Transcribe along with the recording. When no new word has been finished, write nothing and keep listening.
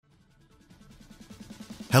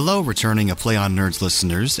Hello, returning A Play on Nerds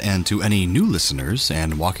listeners, and to any new listeners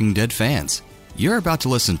and Walking Dead fans. You're about to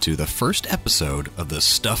listen to the first episode of the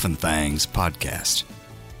Stuff and Thangs podcast.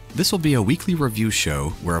 This will be a weekly review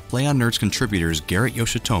show where A Play on Nerds contributors Garrett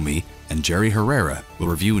Yoshitomi and Jerry Herrera will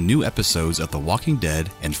review new episodes of The Walking Dead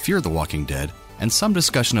and Fear the Walking Dead, and some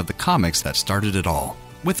discussion of the comics that started it all,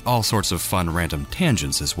 with all sorts of fun random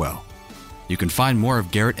tangents as well. You can find more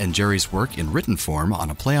of Garrett and Jerry's work in written form on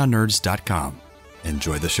aplayonnerds.com.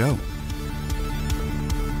 Enjoy the show.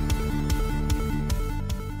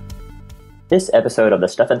 This episode of the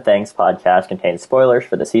Stuff and Thangs podcast contains spoilers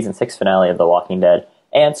for the Season 6 finale of The Walking Dead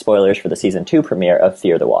and spoilers for the Season 2 premiere of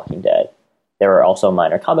Fear the Walking Dead. There are also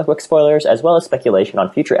minor comic book spoilers, as well as speculation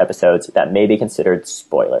on future episodes that may be considered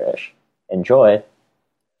spoilerish. Enjoy!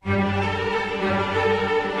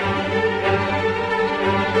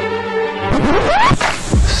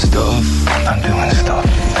 Stuff, I'm doing stuff.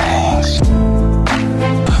 Thanks.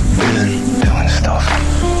 I've been doing stuff.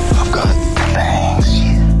 I've got things.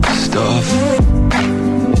 Stuff.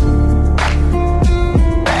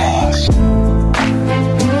 Thanks.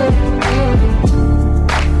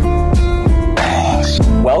 Thanks.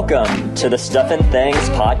 Welcome to the Stuff and Thangs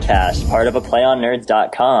podcast, part of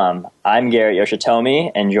aplayonnerds.com. I'm Garrett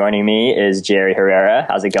Yoshitomi, and joining me is Jerry Herrera.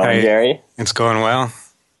 How's it going, Hey, Jerry? it's going well.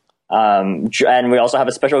 And we also have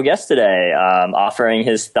a special guest today, offering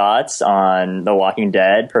his thoughts on The Walking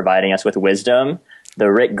Dead, providing us with wisdom, the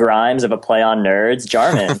Rick Grimes of A Play on Nerds,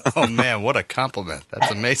 Jarman. Oh man, what a compliment. That's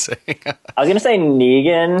amazing. I was going to say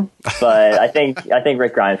Negan, but I think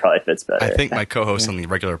Rick Grimes probably fits better. I think my co-host on the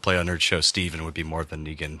regular Play on Nerds show, Steven, would be more than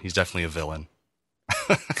Negan. He's definitely a villain.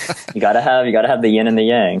 You gotta have the yin and the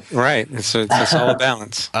yang. Right. It's a solid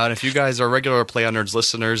balance. And if you guys are regular Play on Nerds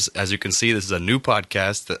listeners, as you can see, this is a new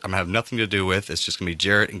podcast that I'm going to have nothing to do with. It's just going to be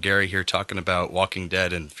Jarrett and Gary here talking about Walking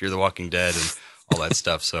Dead and Fear the Walking Dead and all that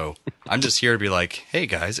stuff. So I'm just here to be like, hey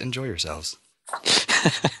guys, enjoy yourselves.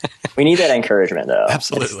 We need that encouragement, though.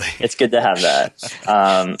 Absolutely. It's good to have that.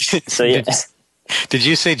 So yeah. Did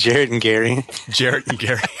you say Jarrett and Gary? Jarrett and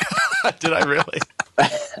Gary. Did I really?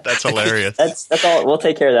 That's hilarious. That's all. We'll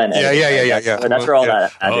take care of that. In editing. Yeah. That's where all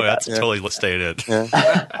that. Oh, that's totally stayed in. Yeah.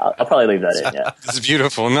 I'll probably leave that in. Yeah. This is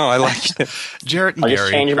beautiful. No, I like it. Jarrett and I'll Gary.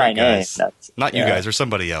 just change my great name. guys. Not you guys or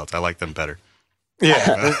somebody else. I like them better.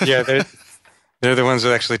 Yeah. They're the ones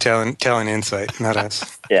that actually telling insight, not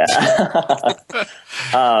us. Yeah.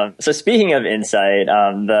 So speaking of insight,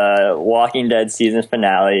 the Walking Dead season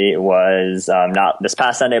finale was not this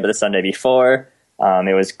past Sunday, but the Sunday before.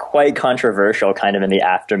 It was quite controversial, kind of in the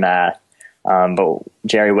aftermath. But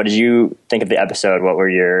Jerry, what did you think of the episode? What were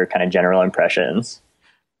your kind of general impressions?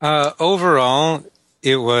 Overall,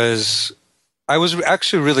 I was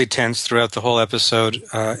actually really tense throughout the whole episode.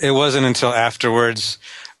 It wasn't until afterwards,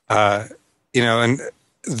 and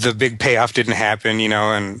the big payoff didn't happen,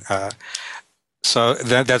 and so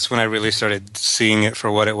that's when I really started seeing it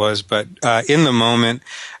for what it was. But in the moment,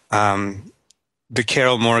 the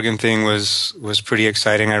Carol Morgan thing was pretty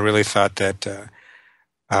exciting. I really thought that,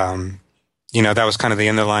 that was kind of the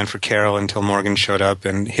end of the line for Carol until Morgan showed up,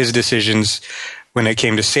 and his decisions when it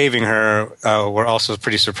came to saving her were also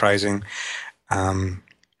pretty surprising. And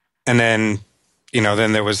then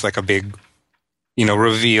there was like a big,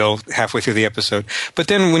 reveal halfway through the episode. But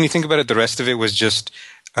then when you think about it, the rest of it was just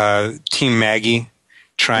Team Maggie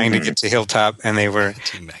trying to get to Hilltop, and they were,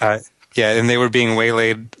 and they were being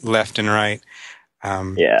waylaid left and right.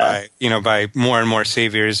 By more and more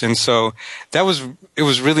saviors. And so it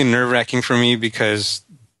was really nerve-wracking for me, because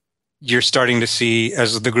you're starting to see,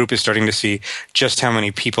 as the group is starting to see, just how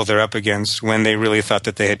many people they're up against, when they really thought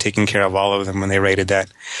that they had taken care of all of them when they raided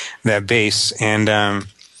that base. And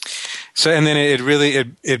and then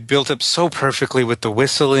it built up so perfectly with the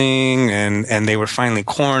whistling, and they were finally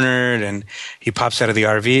cornered, and he pops out of the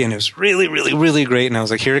RV, and it was really, really, really great. And I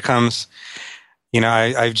was like, here it comes. It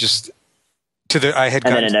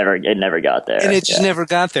never got there. And it just never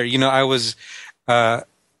got there. I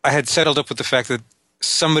had settled up with the fact that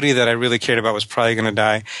somebody that I really cared about was probably going to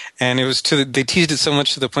die. And it was they teased it so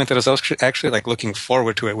much to the point that I was actually like looking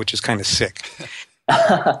forward to it, which is kind of sick.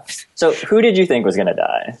 So who did you think was going to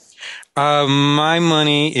die? My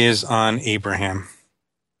money is on Abraham.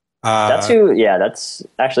 That's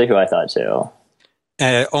actually who I thought too.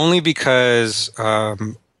 Only because of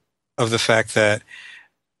the fact that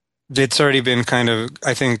it's already been kind of,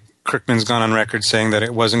 I think Kirkman's gone on record saying that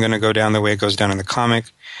it wasn't going to go down the way it goes down in the comic.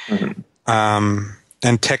 Mm-hmm.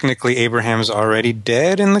 And technically Abraham's already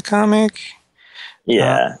dead in the comic.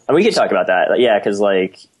 Yeah. We could talk about that. Yeah, because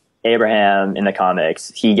Abraham in the comics,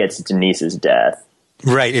 he gets Denise's death.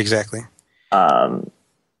 Right, exactly.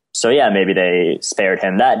 So yeah, maybe they spared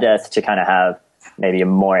him that death to kind of have maybe a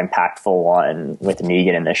more impactful one with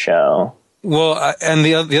Negan in the show. Well, and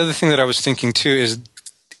the other thing that I was thinking too is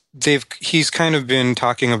he's kind of been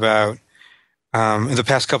talking about in the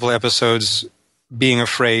past couple of episodes being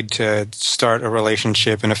afraid to start a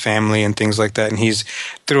relationship and a family and things like that. And he's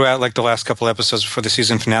throughout like the last couple of episodes before the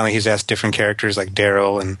season finale, he's asked different characters like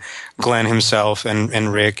Daryl and Glenn himself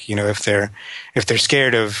and Rick, you know, if they're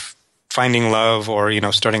scared of finding love or, you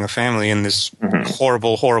know, starting a family in this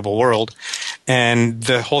horrible, horrible world. And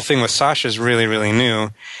the whole thing with Sasha is really, really new.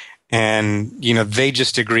 And, you know, they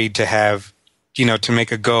just agreed to have, you know, to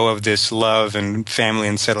make a go of this love and family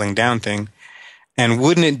and settling down thing. And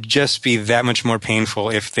wouldn't it just be that much more painful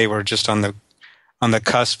if they were just on the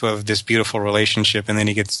cusp of this beautiful relationship and then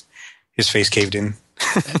he gets his face caved in?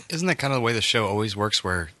 Isn't that kind of the way the show always works,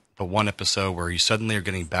 where the one episode where you suddenly are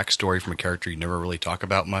getting backstory from a character you never really talk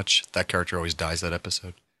about much, that character always dies that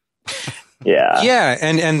episode? Yeah. Yeah,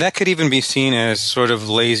 and that could even be seen as sort of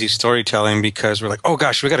lazy storytelling because we're like, oh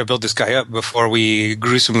gosh, we got to build this guy up before we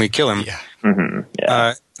gruesomely kill him. Yeah. Mm-hmm.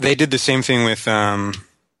 Yeah. They did the same thing with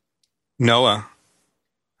Noah,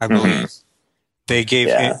 I believe. They gave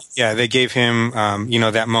him, you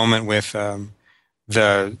know, that moment with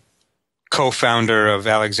the co-founder of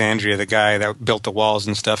Alexandria, the guy that built the walls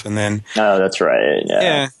and stuff, and then Oh, that's right.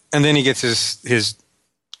 Yeah. and then he gets his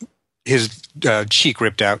cheek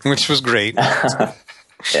ripped out, which was great.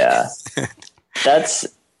 Yeah. That's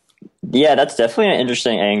definitely an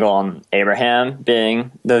interesting angle on Abraham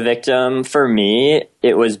being the victim. For me,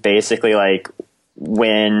 it was basically like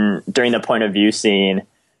when during the point of view scene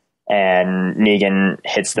and Negan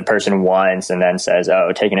hits the person once and then says,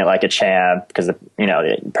 oh, taking it like a champ, because the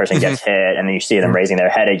person gets hit, and then you see them raising their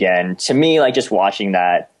head again. To me, like, just watching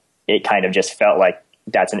that, it kind of just felt like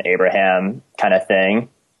that's an Abraham kind of thing.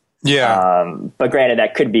 Yeah. But granted,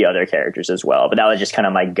 that could be other characters as well, but that was just kind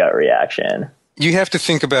of my gut reaction. You have to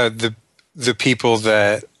think about the people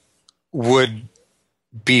that would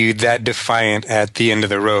be that defiant at the end of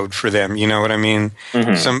the road for them. You know what I mean?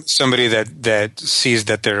 Somebody that sees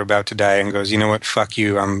that they're about to die and goes, you know what, fuck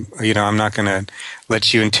you. I'm not going to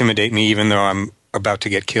let you intimidate me, even though I'm about to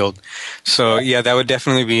get killed. So yeah, that would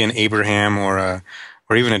definitely be an Abraham or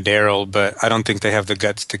even a Daryl, but I don't think they have the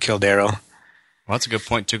guts to kill Daryl. Well, that's a good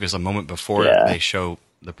point too, because a moment before they show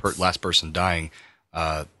the last person dying,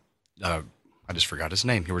 I just forgot his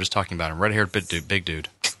name. We were just talking about him. Red-haired big dude.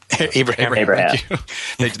 Abraham.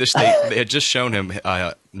 They had just shown him.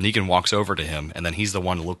 Negan walks over to him, and then he's the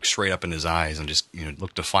one to look straight up in his eyes and just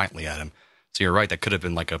look defiantly at him. So you're right. That could have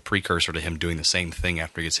been like a precursor to him doing the same thing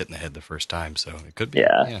after he gets hit in the head the first time. So it could be.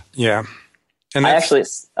 Yeah. And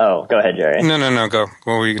go ahead, Jerry. No, go.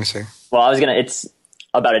 What were you going to say? Well, it's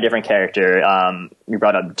about a different character. You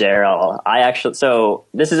brought up Daryl. So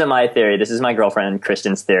this isn't my theory. This is my girlfriend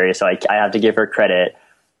Kristen's theory. So I have to give her credit.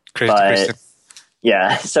 Kristen.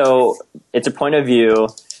 Yeah. So it's a point of view.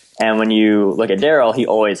 And when you look at Daryl, he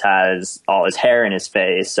always has all his hair in his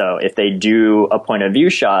face. So if they do a point of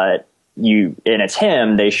view shot, and it's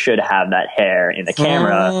him, they should have that hair in the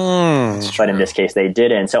camera. But in this case, they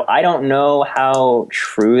didn't. So I don't know how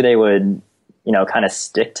true they would, kind of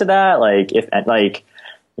stick to that.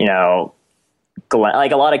 Glenn,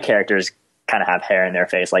 like a lot of characters kind of have hair in their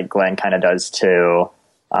face, like Glenn kind of does too.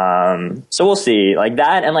 So we'll see, like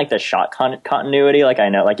that, and like the shot continuity. Like I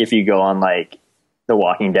know, like if you go on like the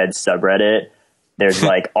Walking Dead subreddit, there's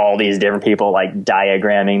like all these different people like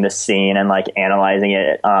diagramming the scene and like analyzing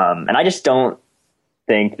it. And I just don't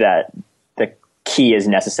think that the key is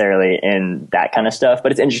necessarily in that kind of stuff,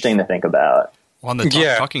 but it's interesting to think about. Well, on the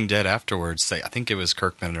Talking Dead afterwards, I think it was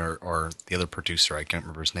Kirkman or the other producer, I can't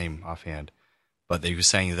remember his name offhand, but they were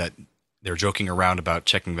saying that they were joking around about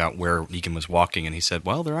checking out where Negan was walking, and he said,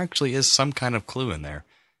 well, there actually is some kind of clue in there.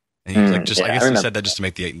 And he was like, I guess he said that just to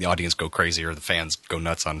make the audience go crazy or the fans go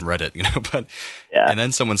nuts on Reddit, but and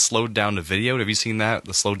then someone slowed down the video. Have you seen that?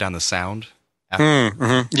 The slowed down the sound? Yeah.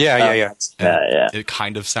 It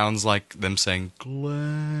kind of sounds like them saying,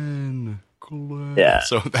 Glenn. Yeah.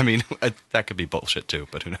 So, I mean, that could be bullshit too,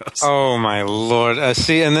 but who knows? Oh, my Lord.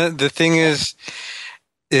 See, and the thing is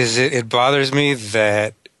it bothers me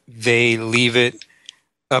that they leave it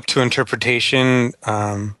up to interpretation,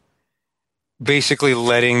 basically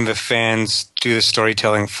letting the fans do the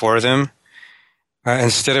storytelling for them,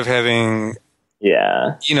 instead of having,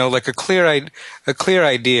 like a clear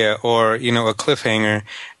idea or, a cliffhanger.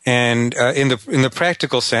 And in the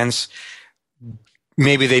practical sense,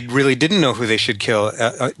 maybe they really didn't know who they should kill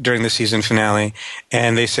during the season finale.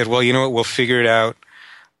 And they said, well, you know what, we'll figure it out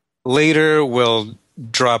later. We'll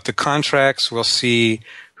draw up the contracts. We'll see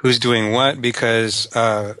who's doing what, because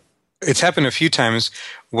it's happened a few times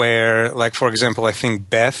where, like, for example, I think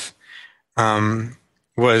Beth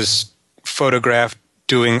was photographed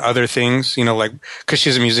doing other things, you know, like, because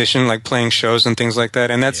she's a musician, like playing shows and things like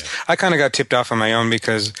that. And that's, I kind of got tipped off on my own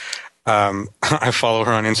because I follow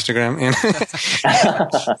her on Instagram.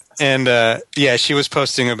 And yeah, she was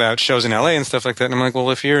posting about shows in LA and stuff like that. And I'm like,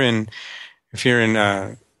 well, if you're in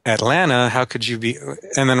Atlanta, how could you be?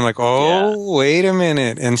 And then I'm like, oh, wait a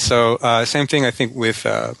minute. And so same thing, I think, with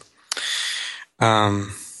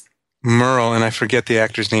Merle, and I forget the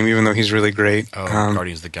actor's name, even though he's really great. Oh,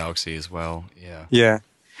 Guardians of the Galaxy as well. Yeah. Yeah.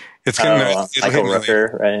 It's gonna Michael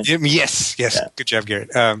Rooker, right? Yes. Yeah. Good job, Garrett.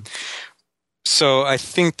 So I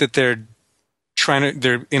think that they're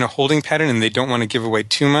in a holding pattern and they don't want to give away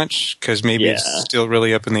too much because maybe it's still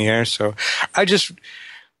really up in the air. So I just,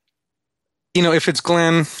 you know, if it's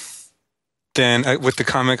Glenn, then with the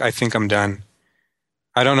comic, I think I'm done.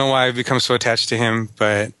 I don't know why I've become so attached to him,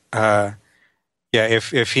 but yeah,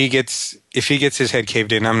 if he gets his head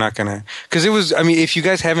caved in, I'm not gonna, because it was. I mean, if you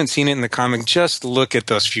guys haven't seen it in the comic, just look at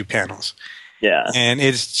those few panels. Yeah, and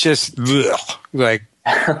it's just like,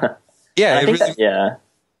 yeah, I think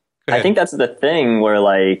I think that's the thing where,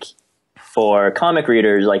 like, for comic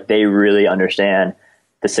readers, like, they really understand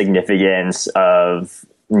the significance of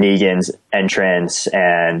Negan's entrance,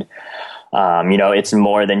 and you know, it's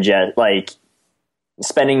more than just like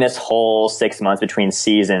spending this whole 6 months between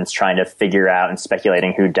seasons trying to figure out and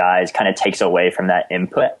speculating who dies kind of takes away from that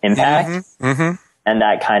impact. And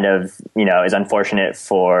that kind of, you know, is unfortunate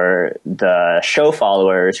for the show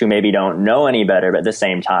followers who maybe don't know any better, but at the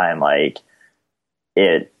same time, like,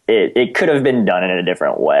 it could have been done in a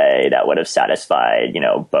different way that would have satisfied, you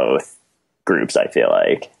know, both groups, I feel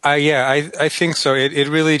like. Yeah, I think so. It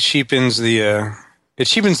really cheapens the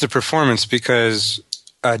performance because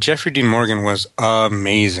Jeffrey Dean Morgan was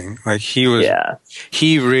amazing. Like, he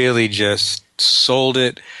really just sold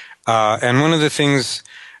it. And one of the things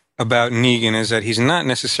about Negan is that he's not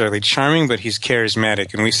necessarily charming, but he's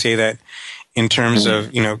charismatic. And we say that in terms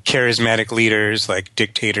of, you know, charismatic leaders like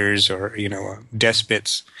dictators or, you know,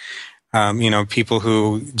 despots, you know, people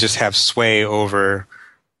who just have sway over,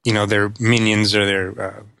 you know, their minions or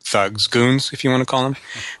their thugs, goons, if you want to call them.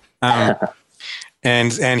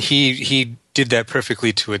 And he did that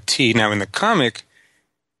perfectly to a T. Now in the comic,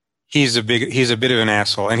 he's a bit of an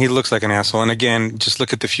asshole, and he looks like an asshole. And again, just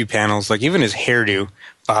look at the few panels. Like, even his hairdo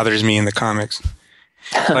bothers me in the comics.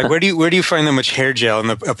 Like, where do you find that much hair gel in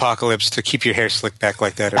the apocalypse to keep your hair slicked back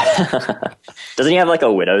like that? Doesn't he have like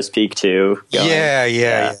a widow's peak too?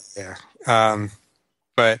 Yeah.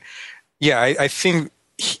 But yeah, I think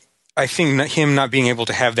him not being able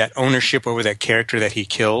to have that ownership over that character that he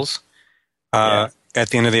kills at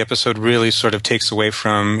the end of the episode really sort of takes away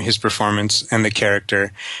from his performance and the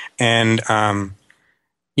character. And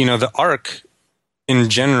you know, the arc in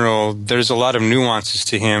general, there's a lot of nuances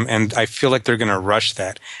to him, and I feel like they're going to rush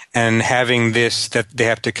that. And having this that they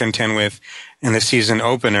have to contend with in the season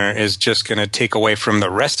opener is just going to take away from the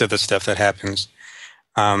rest of the stuff that happens.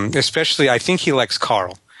 Especially, I think he likes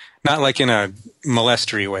Carl. Not like in a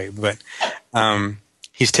molestery way, but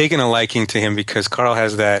he's taken a liking to him because Carl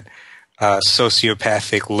has that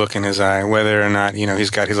sociopathic look in his eye, whether or not, you know,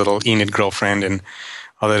 he's got his little Enid girlfriend and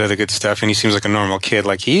all that other good stuff, and he seems like a normal kid.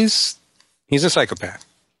 Like, he's a psychopath.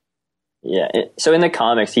 Yeah. So in the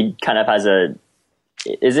comics, he kind of has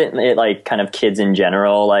isn't it like kind of kids in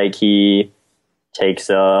general, like he takes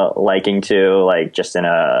a liking to, like, just in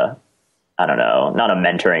a, I don't know, not a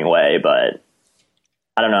mentoring way, but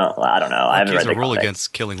I don't know. I haven't read the rule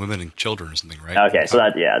against killing women and children or something, right? Okay, so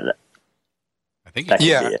that, I think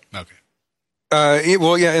Okay.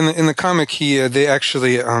 Well, yeah. In the comic, they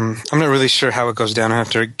actually. I'm not really sure how it goes down. I have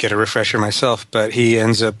to get a refresher myself. But he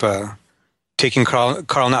ends up taking Carl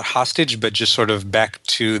not hostage, but just sort of back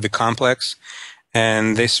to the complex,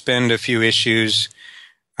 and they spend a few issues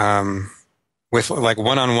with, like,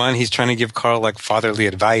 one-on-one. He's trying to give Carl, like, fatherly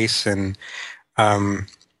advice and.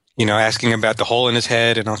 You know, asking about the hole in his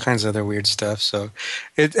head and all kinds of other weird stuff. So,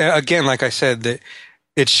 it again, like I said, that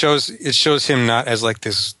it shows him not as like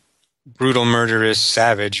this brutal, murderous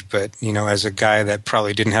savage, but, you know, as a guy that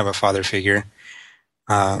probably didn't have a father figure.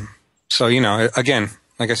 So, you know, again,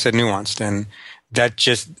 like I said, nuanced, and that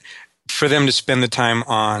just for them to spend the time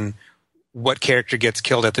on what character gets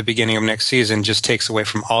killed at the beginning of next season just takes away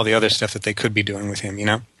from all the other stuff that they could be doing with him. You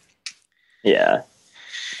know? Yeah.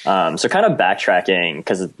 So kind of backtracking,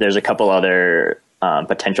 because there's a couple other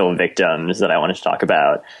potential victims that I wanted to talk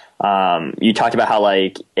about. You talked about how,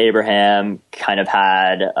 like, Abraham kind of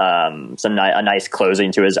had a nice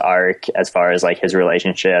closing to his arc as far as, like, his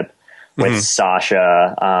relationship with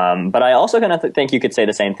Sasha. But I also kind of think you could say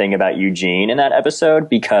the same thing about Eugene in that episode,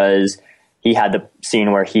 because he had the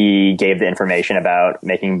scene where he gave the information about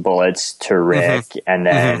making bullets to Rick and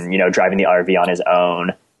then, driving the RV on his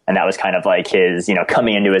own. And that was kind of like his,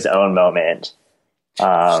 coming into his own moment.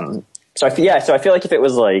 So I feel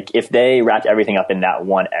like if they wrapped everything up in that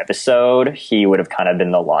one episode, he would have kind of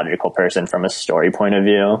been the logical person from a story point of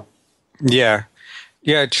view. Yeah.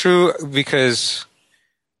 Yeah, true, because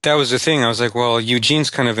that was the thing. I was like, well, Eugene's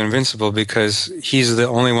kind of invincible because he's the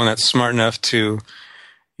only one that's smart enough to,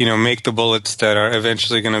 make the bullets that are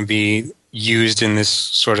eventually going to be used in this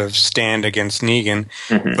sort of stand against Negan.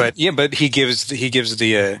 But he gives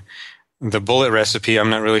the bullet recipe. I'm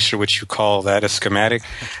not really sure what you call that, a schematic.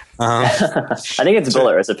 I think it's a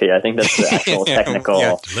bullet recipe. I think that's the actual technical.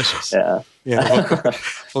 Yeah, delicious. Yeah.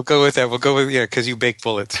 We'll go with that. We'll go with, because you bake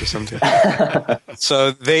bullets or something. So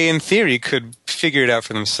they, in theory, could figure it out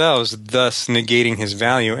for themselves, thus negating his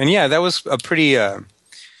value. And that was a pretty, that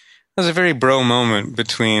was a very bro moment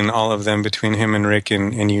between all of them, between him and Rick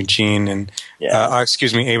and Eugene and,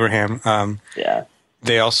 Abraham.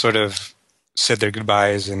 They all sort of said their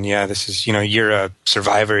goodbyes, and this is, you're a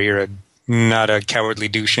survivor, you're not a cowardly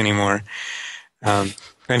douche anymore.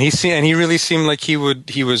 And he really seemed like he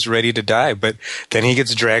was ready to die, but then he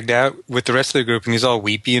gets dragged out with the rest of the group and he's all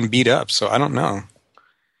weepy and beat up. So I don't know.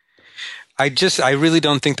 I really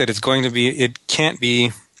don't think that it can't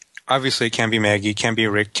be, obviously it can't be Maggie, can't be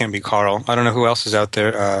Rick, can't be Carl. I don't know who else is out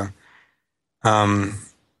there. Do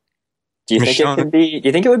you think it could be? Do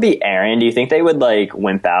you think it would be Aaron? Do you think they would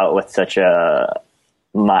wimp out with such a?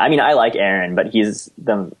 I mean, I like Aaron, but he's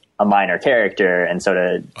a minor character, and so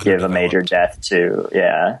to give a major death to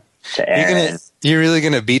Aaron. You're really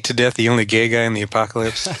gonna beat to death the only gay guy in the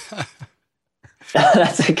apocalypse?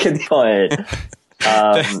 That's a good point.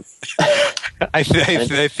 I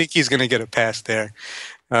think he's gonna get a pass there.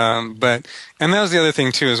 And that was the other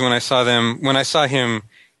thing too, is when I saw him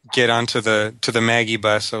get onto the Maggie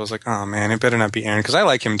bus, I was like, oh man, it better not be Aaron, because I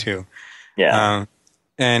like him too. Yeah.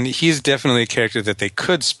 And he's definitely a character that they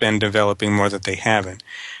could spend developing more that they haven't.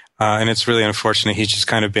 And it's really unfortunate. He's just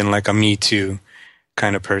kind of been like a Me Too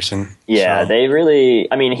kind of person. Yeah, they really,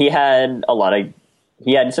 he had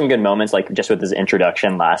he had some good moments, just with his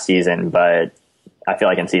introduction last season, but I feel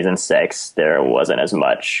like in season 6, there wasn't as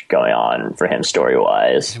much going on for him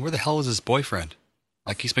story-wise. And where the hell is his boyfriend?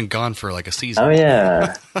 He's been gone for a season. Oh,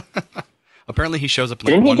 yeah. Apparently he shows up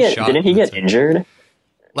in one shot. Didn't he get injured?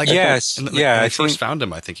 Yes. When I first found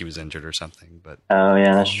him, I think he was injured or something. But oh,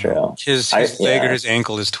 yeah, that's true. His leg or his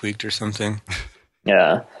ankle is tweaked or something.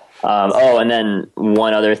 Yeah. And then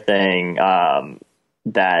one other thing,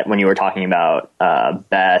 that when you were talking about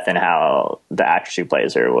Beth and how the actress who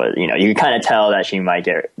plays her was, you could kind of tell that she might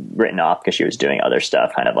get written off because she was doing other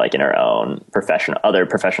stuff, kind of in her own other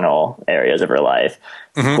professional areas of her life.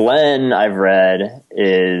 Glenn, I've read,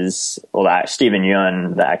 is Stephen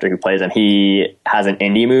Yeun, the actor who plays him. He has an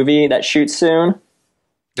indie movie that shoots soon.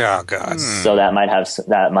 Oh God! So that might have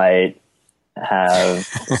some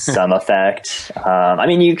effect. I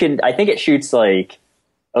think it shoots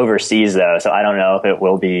overseas though, so I don't know if it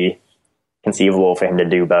will be conceivable for him to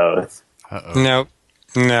do both. No.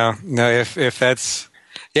 If that's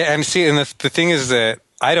and see, and the thing is that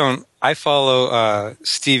I follow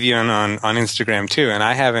Steve Yeun on Instagram too, and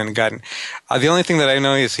I haven't gotten. The only thing that I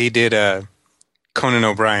know is he did Conan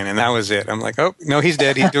O'Brien, and that was it. I'm like, oh no, he's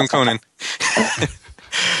dead. He's doing Conan.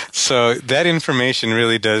 So that information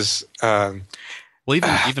really does. Well,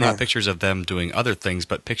 even not pictures of them doing other things,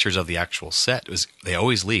 but pictures of the actual set, they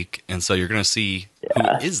always leak, and so you're going to see who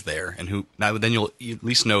is there and who. Now, then you'll at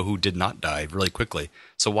least know who did not die really quickly.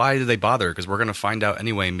 So why did they bother? Because we're going to find out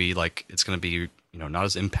anyway, and be it's going to be not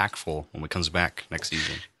as impactful when it comes back next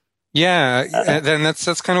season. Yeah, then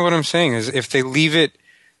that's kind of what I'm saying is if they leave it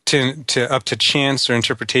to up to chance or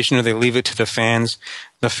interpretation, or they leave it to the fans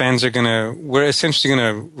are we're essentially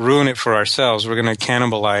gonna ruin it for ourselves. We're gonna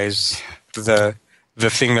cannibalize the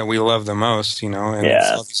thing that we love the most, and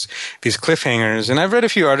it's all these cliffhangers. And I've read a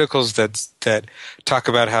few articles that talk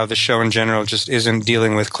about how the show in general just isn't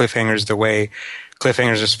dealing with cliffhangers the way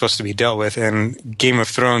cliffhangers are supposed to be dealt with. And Game of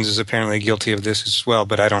Thrones is apparently guilty of this as well,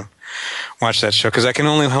 but I don't watch that show because I can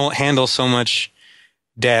only handle so much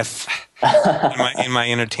death in my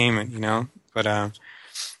entertainment, But I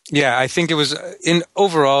think it was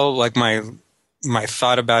overall my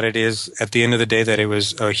thought about it is at the end of the day that it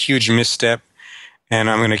was a huge misstep. And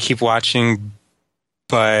I'm going to keep watching,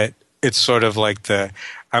 but it's sort of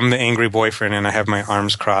I'm the angry boyfriend and I have my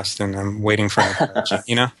arms crossed and I'm waiting for an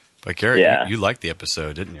apology, But Garrett, you liked the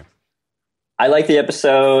episode, didn't you? I liked the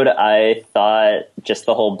episode. I thought just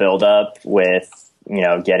the whole build-up with,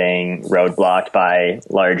 getting roadblocked by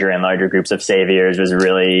larger and larger groups of saviors was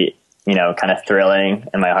really, kind of thrilling,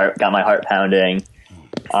 and got my heart pounding.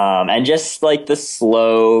 And just like the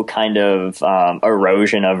slow kind of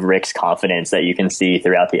erosion of Rick's confidence that you can see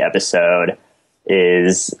throughout the episode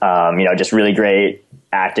is, just really great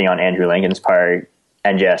acting on Andrew Lincoln's part,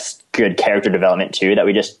 and just good character development too that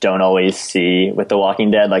we just don't always see with The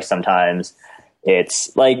Walking Dead. Like sometimes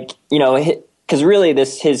it's like, because really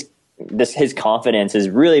his confidence has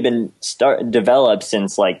really been developed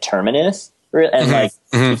since like Terminus, and like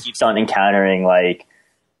he keeps on encountering like,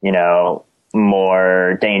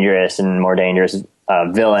 more dangerous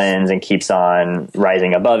villains, and keeps on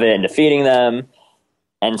rising above it and defeating them.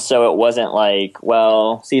 And so it wasn't like,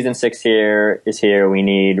 well, season 6 is here. We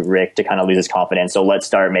need Rick to kind of lose his confidence, so let's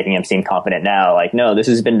start making him seem confident now. Like, no, this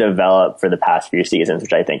has been developed for the past few seasons,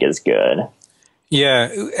 which I think is good.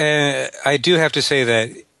 Yeah, I do have to say that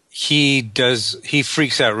he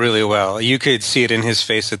freaks out really well. You could see it in his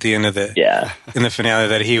face at the end of in the finale,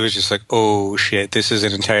 that he was just like, oh shit, this is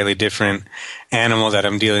an entirely different animal that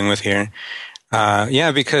I'm dealing with here.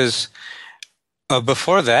 Because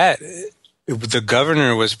before that, the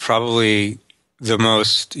governor was probably the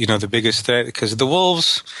most, the biggest threat, because the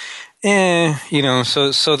wolves,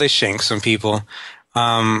 so they shanked some people.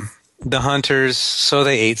 The hunters, so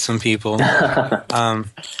they ate some people.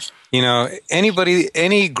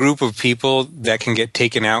 Any group of people that can get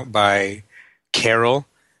taken out by Carol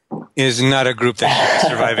is not a group that should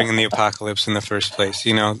be surviving in the apocalypse in the first place.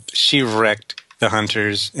 She wrecked the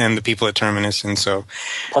hunters and the people at Terminus, and so.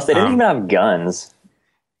 Plus, they didn't even have guns.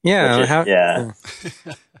 Yeah,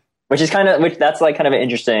 which is that's like kind of an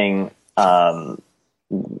interesting, not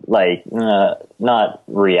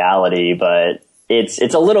reality, but it's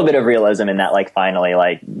a little bit of realism in that, like, finally,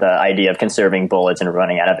 like, the idea of conserving bullets and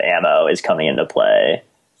running out of ammo is coming into play.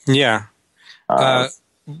 Yeah.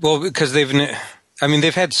 Because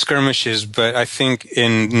they've had skirmishes, but I think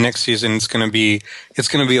in next season it's going to be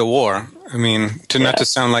a war. I mean, not to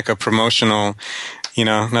sound like a promotional,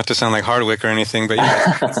 not to sound like Hardwick or anything, but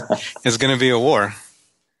it's going to be a war.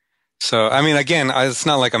 So, I mean, again, it's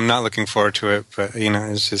not like I'm not looking forward to it, but,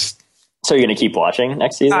 it's just. So you're going to keep watching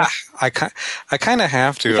next season? I kind of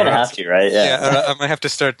have to. You kind of have to, right? Yeah. I might have to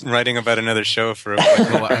start writing about another show for a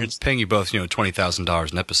while. Well, I'm paying you both,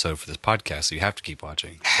 $20,000 an episode for this podcast, so you have to keep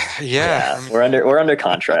watching. So. Yeah. We're under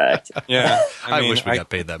contract. Yeah. I wish we got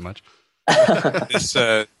paid that much.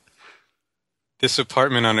 This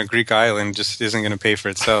apartment on a Greek island just isn't going to pay for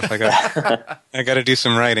itself. I got to do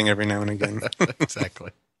some writing every now and again.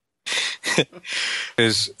 Exactly.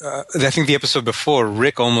 Because I think the episode before,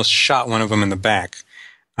 Rick almost shot one of them in the back.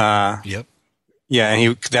 Yep. Yeah, and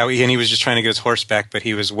he was just trying to get his horse back, but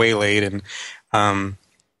he was waylaid, and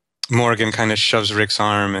Morgan kind of shoves Rick's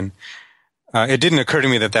arm, and it didn't occur to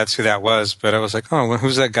me that that's who that was, but I was like, oh, well,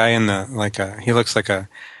 who's that guy in he looks like a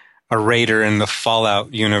raider in the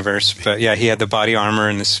Fallout universe, but yeah, he had the body armor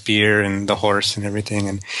and the spear and the horse and everything,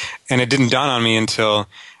 and it didn't dawn on me until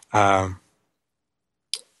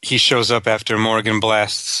he shows up after Morgan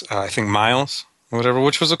blasts, I think, Miles or whatever,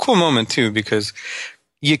 which was a cool moment too, because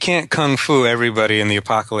you can't kung fu everybody in the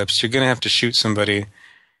apocalypse. You're going to have to shoot somebody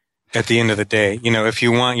at the end of the day. If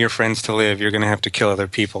you want your friends to live, you're going to have to kill other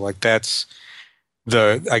people. Like, that's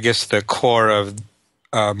the core of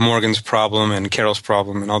Morgan's problem and Carol's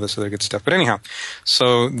problem and all this other good stuff. But anyhow,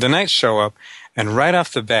 so the Knights show up, and right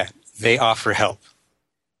off the bat, they offer help.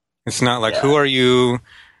 It's not like, who are you?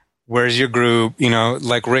 Where's your group?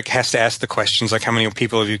 Like, Rick has to ask the questions, like, how many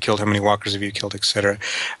people have you killed? How many walkers have you killed, etc.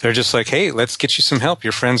 They're just like, hey, let's get you some help.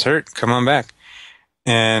 Your friend's hurt. Come on back.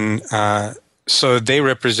 And so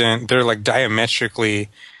they're like diametrically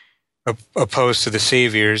opposed to the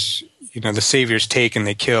Saviors. The Saviors take and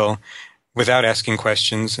they kill without asking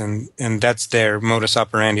questions. And that's their modus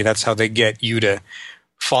operandi. That's how they get you to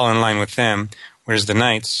fall in line with them. Whereas the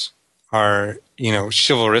Knights are,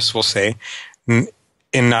 chivalrous, we'll say,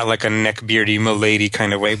 in not like a neckbeardy milady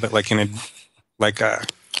kind of way, but like a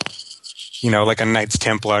Knights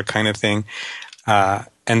Templar kind of thing.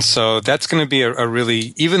 And so that's going to be a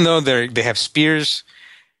really, even though they have spears,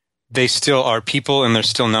 they still are people and they're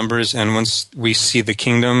still numbers. And once we see the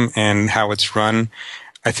kingdom and how it's run,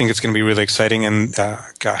 I think it's going to be really exciting. And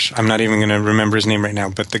I'm not even going to remember his name right now,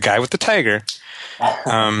 but the guy with the tiger,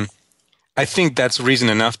 I think that's reason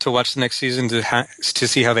enough to watch the next season to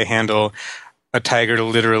see how they handle a tiger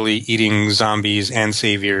literally eating zombies and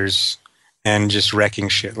saviors and just wrecking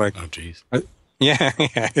shit. Like, oh, jeez. Yeah,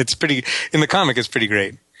 it's pretty. In the comic, it's pretty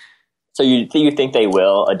great. So you think they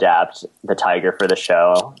will adapt the tiger for the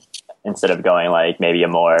show? instead of going like maybe a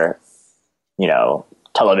more,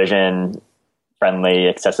 television friendly,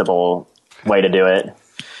 accessible way to do it.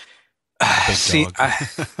 See,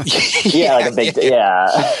 Yeah, like a big,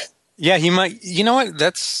 yeah. Yeah, he might. You know what?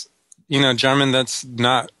 That's Jarman. That's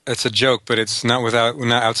a joke, but it's not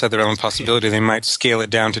outside the realm of possibility. They might scale it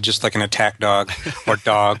down to just like an attack dog or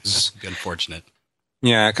dogs. Unfortunate.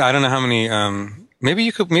 Yeah, I don't know how many. Maybe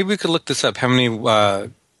we could look this up. How many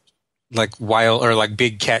like wild or like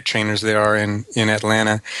big cat trainers there are in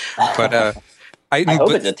Atlanta? But I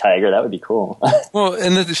hope it's a tiger. That would be cool. Well,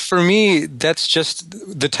 and for me, that's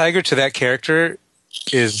just the tiger to that character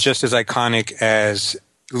is just as iconic as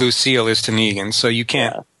Lucille is to Negan. So you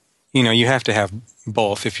can't, you have to have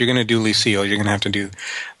both. If you're going to do Lucille, you're going to have to do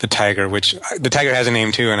the tiger, which the tiger has a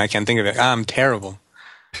name too, and I can't think of it. I'm terrible.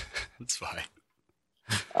 That's fine.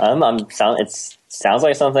 It sounds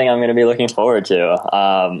like something I'm going to be looking forward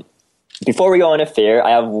to. Before we go into Fear, I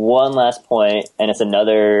have one last point, and it's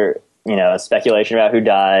another speculation about who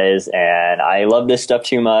dies, and I love this stuff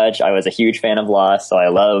too much. I was a huge fan of Lost, so I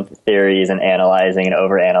love theories and analyzing and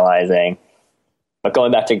overanalyzing. But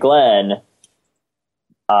going back to Glenn,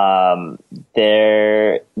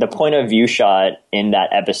 the point of view shot in that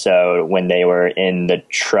episode when they were in the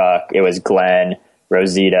truck, it was Glenn,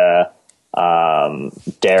 Rosita,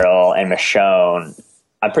 Daryl, and Michonne.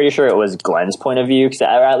 I'm pretty sure it was Glenn's point of view, or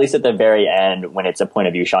at least at the very end when it's a point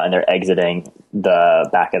of view shot and they're exiting the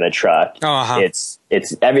back of the truck. It's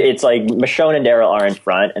like Michonne and Daryl are in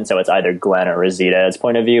front, and so it's either Glenn or Rosita's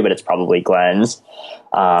point of view, but it's probably Glenn's.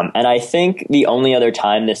 And I think the only other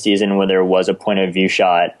time this season where there was a point of view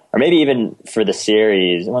shot, or maybe even for the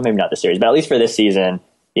series, well, maybe not the series, but at least for this season,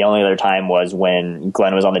 the only other time was when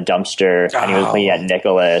Glenn was on the dumpster and he was looking at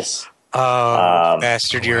Nicholas. Oh,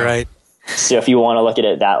 bastard, you're right. So if you want to look at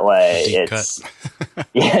it that way, deep it's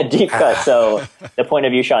cut. deep cut. So the point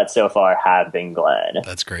of view shots so far have been Glenn.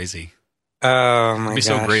 That's crazy. Oh my god! It'd be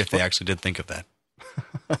so great if they actually did think of that.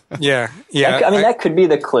 Yeah. That could be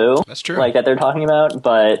the clue. That's true. Like that they're talking about,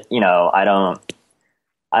 but I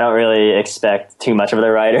don't really expect too much of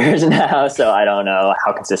the writers now, so I don't know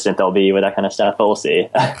how consistent they'll be with that kind of stuff. But we'll see.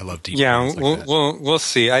 I love deep. Yeah, like we'll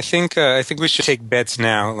see. I think we should take bets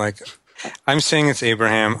now. Like, I'm saying it's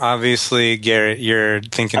Abraham. Obviously, Garrett, you're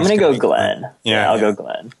thinking. I'm going to go Glenn. Yeah, I'll go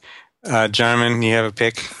Glenn. Jarman, you have a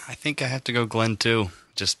pick? I think I have to go Glenn too.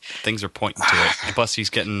 Just things are pointing to it. And plus,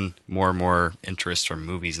 he's getting more and more interest from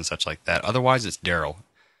movies and such like that. Otherwise, it's Daryl,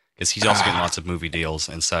 because he's also getting lots of movie deals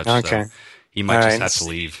and such. Okay, so he might just have to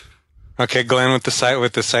leave. Okay, Glenn with the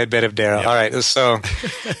side bet of Daryl. Yep. All right, so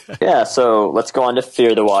so let's go on to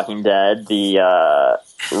Fear the Walking Dead, the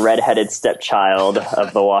redheaded stepchild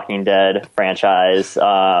of the Walking Dead franchise.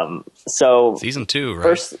 So season 2, right?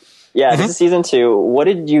 This is season 2. What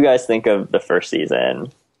did you guys think of the first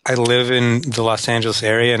season? I live in the Los Angeles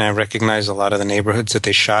area, and I recognize a lot of the neighborhoods that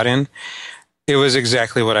they shot in. It was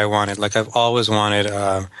exactly what I wanted. Like, I've always wanted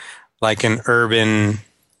like an urban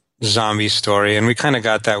zombie story, and we kind of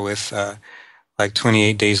got that with like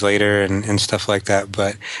 28 Days Later and stuff like that.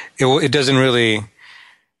 But it doesn't really.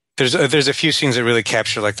 There's a few scenes that really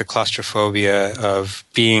capture like the claustrophobia of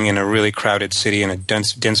being in a really crowded city and a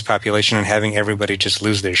dense population and having everybody just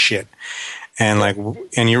lose their shit, and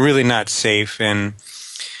you're really not safe. And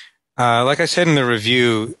like I said in the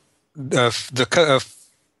review, a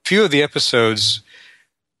few of the episodes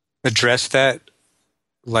address that,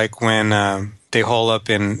 like when they hole up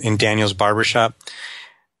in Daniel's barbershop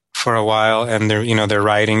for a while, and they're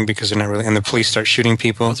rioting because they're not really, and the police start shooting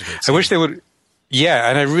people. I wish they would. Yeah,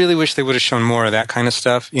 and I really wish they would have shown more of that kind of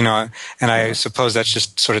stuff, and I suppose that's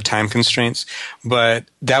just sort of time constraints, but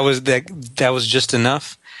that was just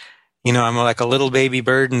enough. I'm like a little baby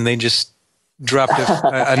bird, and they just dropped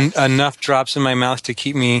enough drops in my mouth to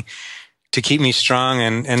keep me strong,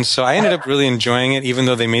 and so I ended up really enjoying it, even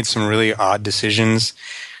though they made some really odd decisions,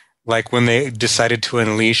 like when they decided to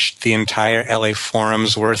unleash the entire LA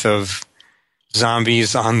Forum's worth of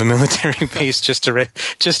zombies on the military base just to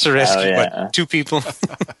rescue 2 people.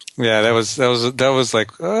 Yeah, that was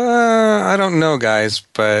like I don't know, guys,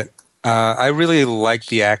 but I really like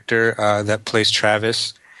the actor that plays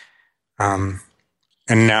Travis,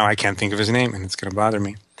 and now I can't think of his name, and it's going to bother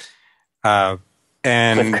me.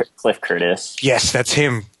 And Cliff Curtis. Yes, that's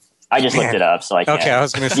him. I just looked it up, so I can't. Okay, I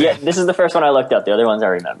was going to say. Yeah, this is the first one I looked up. The other ones I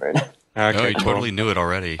remembered. Okay, no, you totally knew it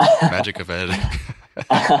already. Magic of Ed.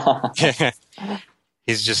 Yeah,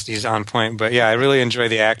 he's on point. But yeah, I really enjoy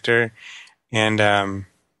the actor, and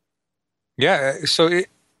so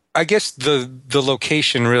I guess the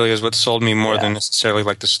location really is what sold me more Yeah. than necessarily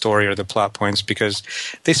like the story or the plot points, because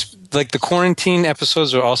like the quarantine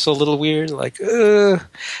episodes are also a little weird. Like, I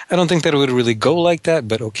don't think that it would really go like that,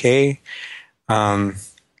 but okay.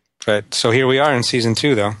 But so here we are in season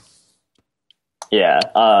 2, though. Yeah.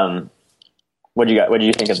 What do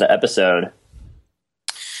you think of the episode?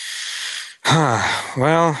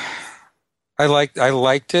 Well, I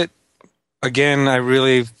liked it. Again, I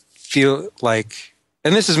really feel like,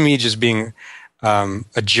 and this is me just being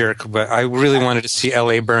a jerk, but I really wanted to see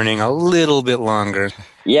LA burning a little bit longer.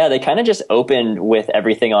 Yeah, they kind of just opened with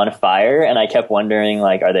everything on fire, and I kept wondering,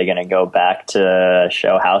 like, are they going to go back to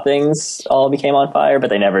show how things all became on fire? But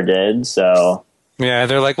they never did. So Yeah,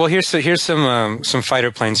 they're like, well, here's some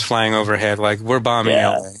fighter planes flying overhead. Like, we're bombing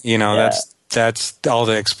Yeah. LA. You know, Yeah. that's all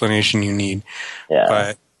the explanation you need.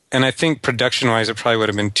 yeah, And I think production-wise, it probably would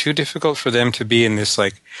have been too difficult for them to be in this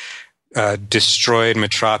like destroyed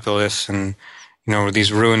metropolis, and you know,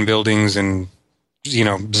 these ruined buildings, and you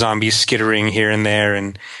know, zombies skittering here and there,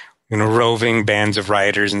 and you know, roving bands of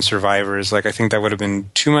rioters and survivors. Like, I think that would have been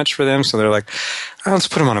too much for them. So they're like, oh, let's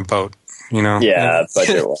put them on a boat. You know? yeah.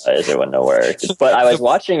 Budget-wise, it wouldn't have worked. But I was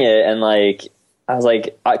watching it, and like, I was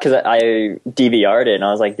like, because I DVR'd it, and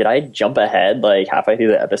I was like, did I jump ahead like halfway through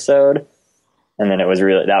the episode? And then that was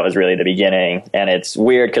really the beginning. And it's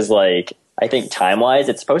weird because, like, I think time-wise,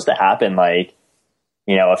 it's supposed to happen, like,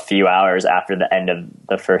 you know, a few hours after the end of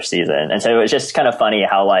the first season. And so it was just kind of funny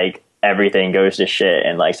how, like, everything goes to shit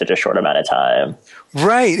in, like, such a short amount of time.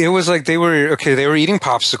 Right. It was like they were eating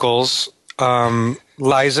popsicles.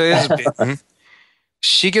 Liza is bitten.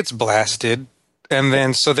 She gets blasted. And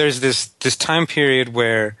then, so there's this time period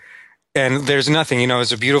where, and there's nothing, you know,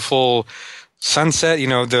 it's a beautiful sunset, you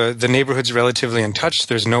know, the neighborhood's relatively untouched.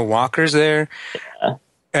 There's no walkers there. Yeah.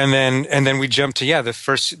 And then we jump to, the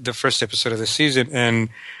first episode of the season, and,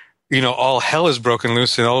 you know, all hell is broken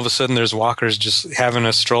loose, and all of a sudden there's walkers just having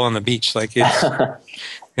a stroll on the beach. Like,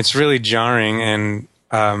 it's really jarring, and,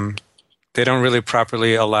 they don't really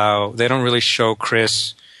show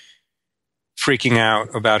Chris freaking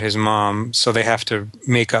out about his mom, so they have to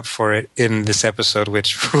make up for it in this episode,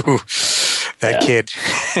 which, kid.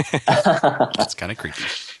 That's kind of creepy.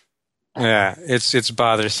 Yeah, it's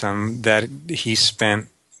bothersome that he spent,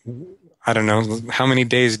 I don't know, how many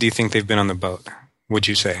days do you think they've been on the boat, would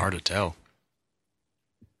you say? Hard to tell.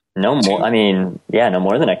 No more. I mean, yeah, no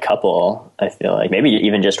more than a couple. I feel like maybe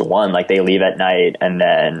even just one. Like, they leave at night, and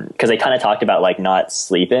then because they kind of talked about like not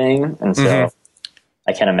sleeping, and so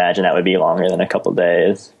I can't imagine that would be longer than a couple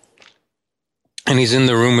days. And he's in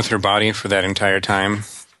the room with her body for that entire time.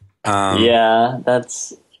 Yeah,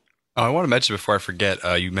 that's. Oh, I want to mention before I forget.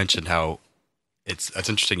 You mentioned how that's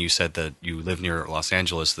interesting. You said that you live near Los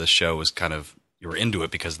Angeles. This show was kind of, you were into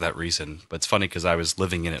it because of that reason. But it's funny because I was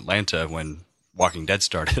living in Atlanta when Walking Dead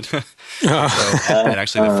started. And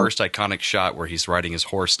actually, the first iconic shot where he's riding his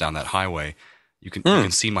horse down that highway, you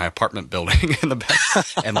can see my apartment building in the back,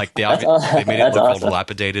 and like they made it look all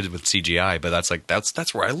dilapidated with CGI. But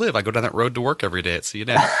that's where I live. I go down that road to work every day at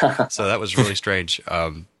CNN. So that was really strange.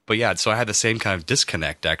 But yeah, so I had the same kind of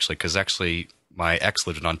disconnect actually, because actually my ex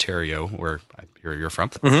lived in Ontario, where you're from.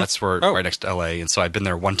 That's where right next to LA, and so I'd been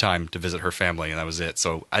there one time to visit her family, and that was it.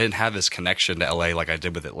 So I didn't have this connection to LA like I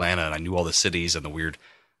did with Atlanta, and I knew all the cities and the weird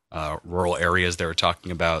rural areas they were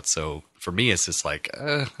talking about. So for me, it's just like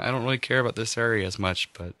I don't really care about this area as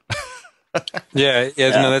much, but. Yeah,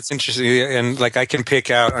 no, that's interesting. And like, I can pick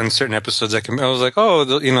out on certain episodes. I was like,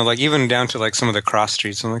 oh, you know, like even down to like some of the cross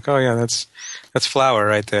streets. I'm like, oh yeah, that's Flower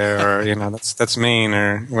right there, or you know, that's Maine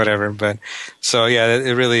or whatever. But so yeah,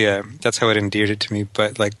 it really that's how it endeared it to me.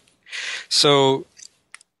 But like, so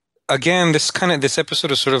again, this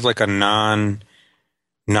episode is sort of like a non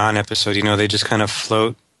episode. You know, they just kind of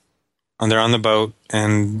float, and they're on the boat,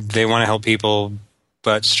 and they want to help people,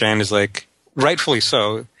 but Strand is like, rightfully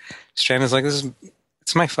so. Strand is like,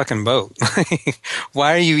 it's my fucking boat.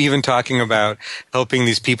 Why are you even talking about helping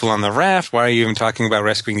these people on the raft? Why are you even talking about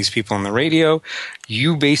rescuing these people on the radio?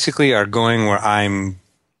 You basically are going where I'm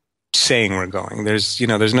saying we're going. There's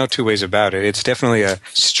no two ways about it. It's definitely a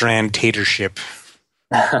Strand-tatorship.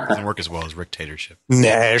 Doesn't work as well as Rick Tatorship. Nah,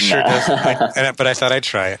 it sure does. But I thought I'd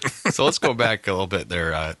try it. So let's go back a little bit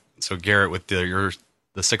there. So Garrett, with the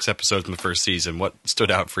 6 episodes in the first season, what stood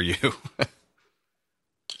out for you?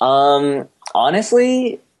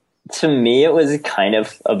 Honestly, to me, it was kind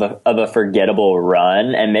of a forgettable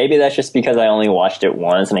run, and maybe that's just because I only watched it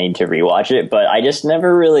once and I need to rewatch it, but I just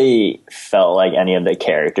never really felt like any of the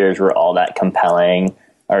characters were all that compelling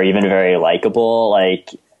or even very likable. Like,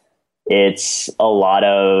 it's a lot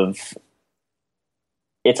of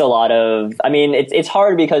it's a lot of, I mean, it's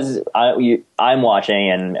hard because I'm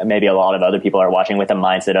watching, and maybe a lot of other people are watching with a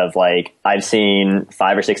mindset of like, I've seen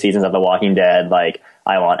 5 or 6 seasons of The Walking Dead. Like,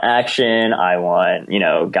 I want action. I want,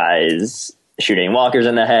 guys shooting walkers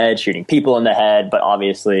in the head, shooting people in the head. But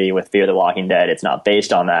obviously with Fear the Walking Dead, it's not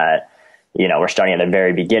based on that. We're starting at the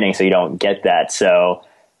very beginning, so you don't get that. So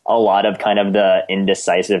a lot of kind of the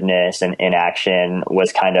indecisiveness and inaction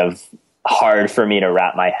was kind of hard for me to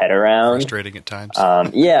wrap my head around. Frustrating at times.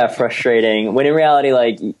 Yeah, frustrating. When in reality,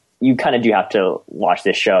 like, you kind of do have to watch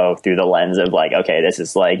this show through the lens of like, okay, this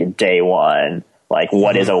is like day one. Like,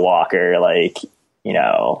 what is a walker? Like,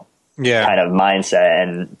 kind of mindset.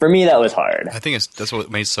 And for me, that was hard. I think that's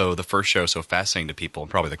what made the first show so fascinating to people, and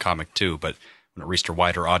probably the comic too. But when it reached a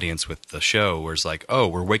wider audience with the show, where it's like, oh,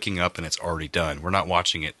 we're waking up and it's already done. We're not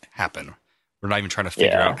watching it happen. We're not even trying to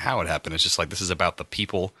figure out how it happened. It's just like, this is about the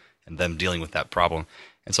people and them dealing with that problem.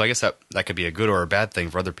 And so I guess that could be a good or a bad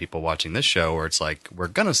thing for other people watching this show, where it's like, we're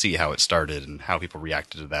going to see how it started and how people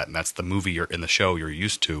reacted to that. And that's the movie in the show you're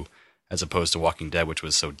used to, as opposed to Walking Dead, which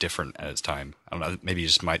was so different at its time. I don't know. Maybe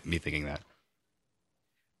just me thinking that.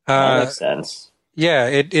 That makes sense. Yeah,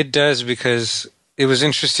 it does, because it was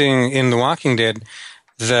interesting in The Walking Dead.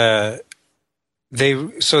 When they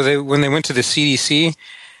went to the CDC,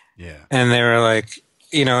 and they were like,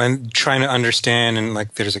 and trying to understand, and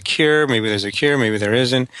like, there's a cure, maybe there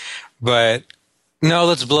isn't, but no,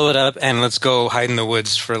 let's blow it up and let's go hide in the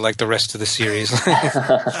woods for like the rest of the series.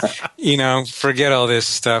 Forget all this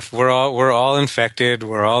stuff. We're all infected.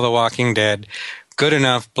 We're all The Walking Dead. Good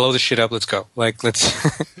enough. Blow the shit up. Let's go. Like, let's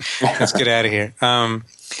get out of here.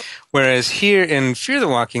 Whereas here in Fear the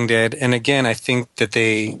Walking Dead, and again, I think that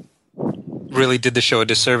they really did the show a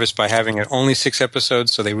disservice by having it only 6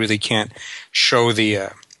 episodes, so they really can't show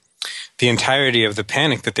the entirety of the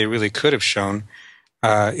panic that they really could have shown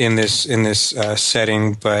in this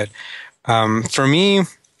setting. But for me,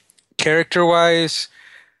 character-wise,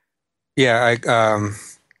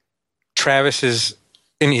 Travis is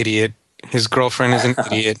an idiot. His girlfriend is an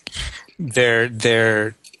idiot.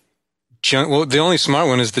 The only smart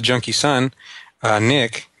one is the junkie son,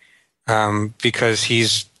 Nick, because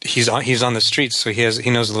he's on the streets, so he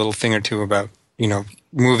knows a little thing or two about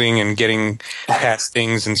moving and getting past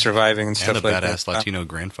things and surviving and stuff like that. And a badass Latino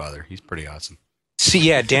grandfather. He's pretty awesome. See,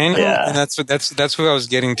 yeah, Daniel, and that's what I was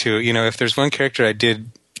getting to. If there's one character I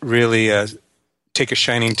did really take a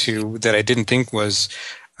shining to that I didn't think was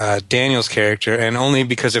Daniel's character, and only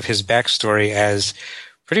because of his backstory, as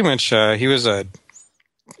pretty much he was I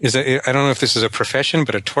don't know if this is a profession,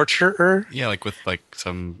 but a torturer. Yeah, like with like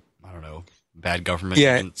some, I don't know, bad government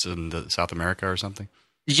agents in South America or something.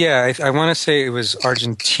 Yeah, I want to say it was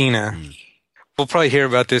Argentina. We'll probably hear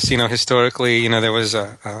about this. Historically, there was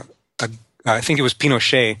I think it was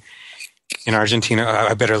Pinochet in Argentina.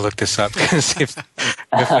 I better look this up, because if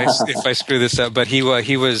I screw this up, but he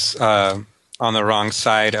was on the wrong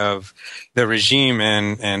side of the regime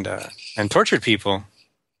and tortured people.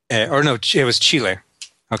 Or no, it was Chile.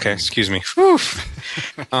 Okay, excuse me. Whew.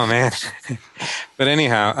 Oh man. But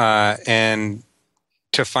anyhow, and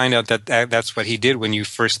to find out that that's what he did when you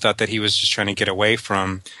first thought that he was just trying to get away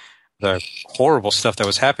from the horrible stuff that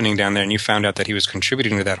was happening down there, and you found out that he was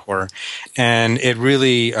contributing to that horror. And it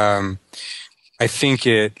really, I think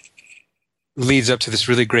it leads up to this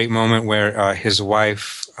really great moment where his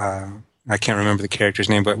wife, I can't remember the character's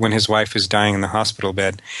name, but when his wife is dying in the hospital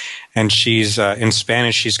bed, and she's, in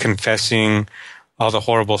Spanish, she's confessing all the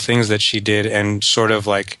horrible things that she did, and sort of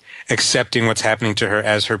like accepting what's happening to her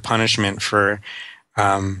as her punishment for,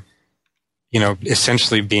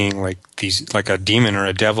 essentially being like a demon or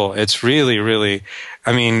a devil. It's really, really,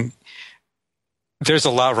 I mean, there's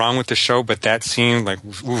a lot wrong with the show, but that scene, like,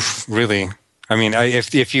 oof, really, I mean,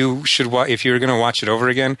 if you're going to watch it over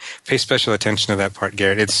again, pay special attention to that part,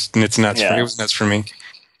 Garrett. It's nuts. It was nuts for me.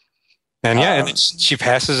 And and then she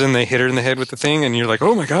passes and they hit her in the head with the thing, and you're like,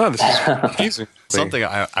 oh my God, this is amazing. Something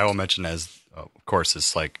I will mention as, of course,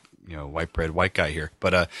 it's like, white bread, white guy here.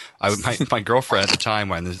 But my girlfriend at the time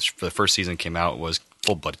when the first season came out was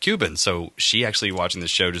full-blood Cuban. So she actually, watching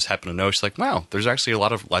this show, just happened to know, she's like, wow, there's actually a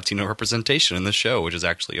lot of Latino representation in this show, which is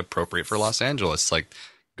actually appropriate for Los Angeles. Like,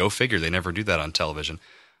 go figure. They never do that on television.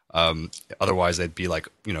 Otherwise, they'd be like,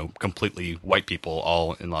 completely white people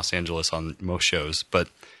all in Los Angeles on most shows. But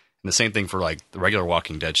the same thing for like the regular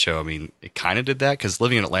Walking Dead show. I mean, it kind of did that, because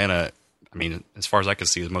living in Atlanta, I mean, as far as I can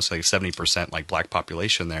see, there's mostly like 70% like black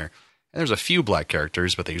population there. And there's a few black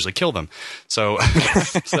characters, but they usually kill them. So,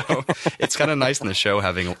 so it's kind of nice in the show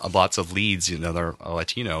having lots of leads, they're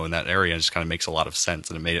Latino in that area. It just kind of makes a lot of sense,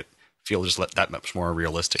 and it made it feel just that much more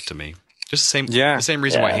realistic to me. Just the same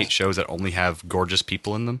reason why I hate shows that only have gorgeous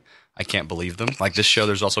people in them. I can't believe them. Like this show,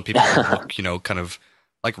 there's also people that look, kind of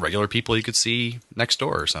like regular people you could see next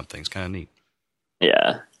door or something. It's kind of neat.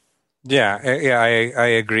 Yeah. Yeah, I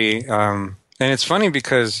agree. And it's funny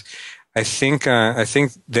because I think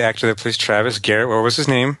the actor that plays Travis Garrett, what was his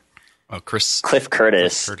name? Oh, Cliff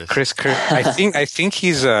Curtis. Chris Curtis. I think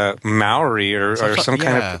he's a Maori or some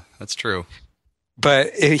kind of. Yeah, that's true.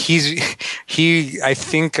 But I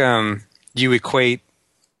think you equate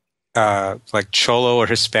like Cholo or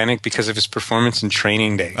Hispanic because of his performance in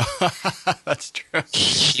Training Day. That's true.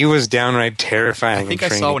 He was downright terrifying. I think I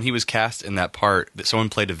saw when he was cast in that part that someone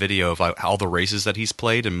played a video of like all the races that he's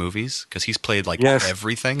played in movies, because he's played like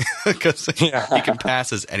everything, because he can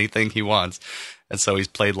pass as anything he wants. And so he's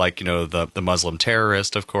played like, the Muslim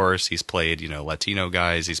terrorist, of course. He's played, Latino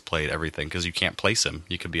guys. He's played everything because you can't place him.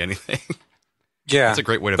 You could be anything. Yeah. That's a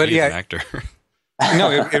great way to be as an actor.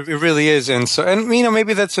 No, it really is. And so,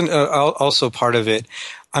 maybe that's also part of it.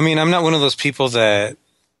 I mean, I'm not one of those people that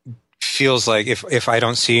feels like if I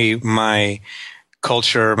don't see my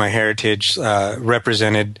culture, my heritage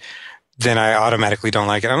represented, then I automatically don't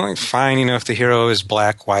like it. I'm like, fine, if the hero is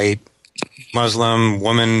black, white, Muslim,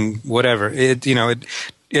 woman, whatever.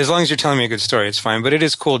 As long as you're telling me a good story, it's fine. But it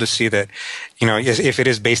is cool to see that, if it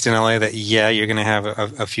is based in LA, that you're going to have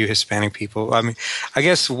a few Hispanic people. I mean, I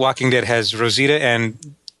guess Walking Dead has Rosita,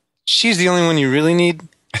 and she's the only one you really need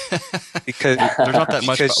because there's not that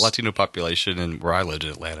much Latino population in where I lived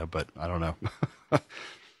in Atlanta, but I don't know.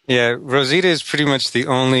 Yeah, Rosita is pretty much the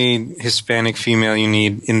only Hispanic female you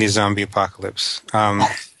need in the zombie apocalypse.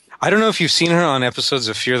 I don't know if you've seen her on episodes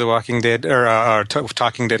of Fear the Walking Dead or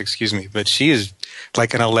Talking Dead, excuse me, but she is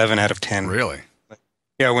like an 11 out of 10. Really?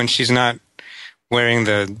 Yeah, when she's not wearing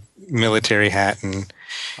the military hat and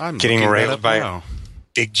getting railed by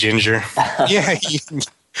Big Ginger. Yeah,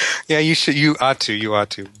 you should. You ought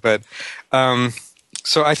to. But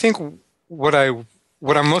so I think what I'm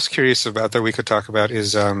most curious about that we could talk about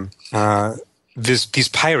is these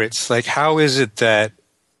pirates. Like, how is it that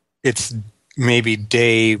it's maybe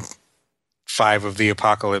day 5 of the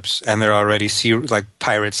apocalypse and they're already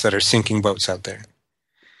pirates that are sinking boats out there?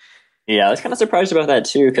 Yeah, I was kind of surprised about that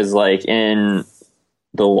too, because like in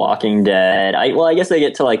The Walking Dead, I guess they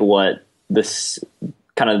get to like what this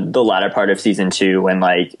kind of the latter part of season 2 when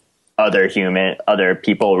like other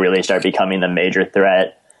people really start becoming the major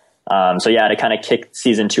threat. To kind of kick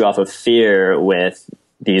season 2 off of Fear with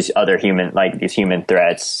these human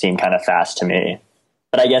threats seemed kind of fast to me.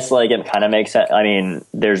 But I guess like it kind of makes sense. I mean,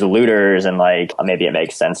 there's looters, and like maybe it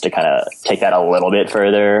makes sense to kind of take that a little bit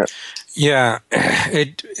further. Yeah,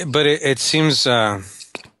 it seems the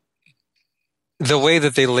way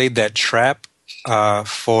that they laid that trap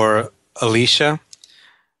for Alicia,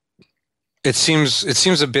 it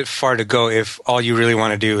seems a bit far to go if all you really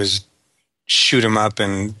want to do is shoot them up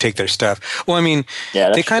and take their stuff. Well, I mean,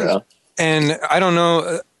 they kind of, and I don't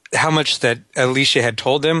know how much that Alicia had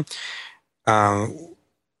told them.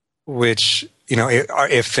 Which,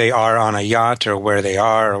 if they are on a yacht or where they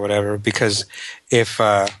are or whatever, because if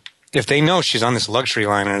they know she's on this luxury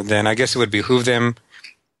liner, then I guess it would behoove them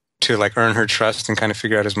to like earn her trust and kind of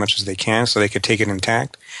figure out as much as they can so they could take it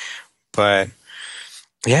intact. But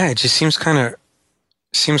yeah, it just seems kind of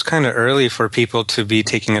early for people to be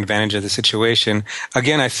taking advantage of the situation.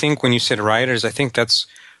 Again, I think when you said rioters, I think that's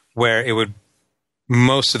where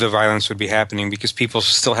most of the violence would be happening, because people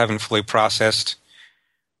still haven't fully processed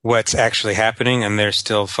what's actually happening, and they're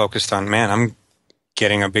still focused on, man, I'm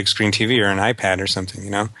getting a big screen TV or an iPad or something,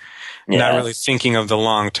 not really thinking of the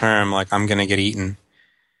long term, like I'm going to get eaten.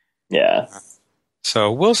 Yeah.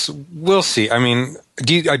 So we'll see. I mean,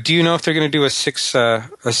 do you know if they're going to do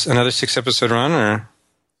another 6 episode run, or?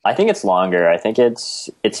 I think it's longer. I think it's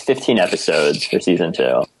 15 episodes for season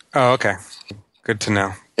 2. Oh, okay. Good to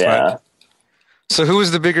know. Yeah. So who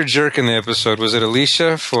was the bigger jerk in the episode? Was it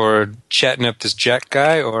Alicia for chatting up this Jack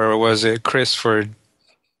guy, or was it Chris for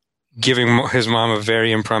giving his mom a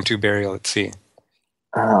very impromptu burial at sea?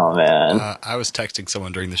 Oh, man. I was texting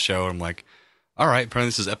someone during the show, and I'm like, all right, apparently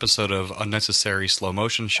this is an episode of unnecessary slow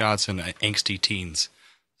motion shots and angsty teens.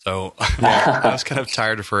 So I was kind of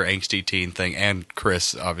tired of her angsty teen thing, and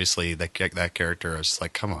Chris, obviously, that character. I was just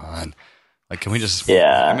like, come on. Like, can we just?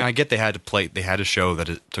 Yeah. I mean, I get they had to show that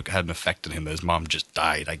it had an effect on him, that his mom just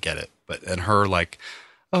died. I get it, and her like,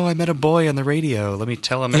 oh, I met a boy on the radio. Let me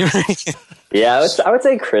tell him. Yeah, I would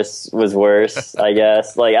say Chris was worse. I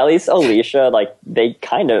guess like at least Alicia, like they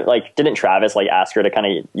kind of like didn't Travis like ask her to kind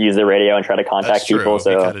of use the radio and try to contact people. So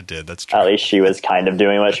he kind of did. That's true. At least she was kind of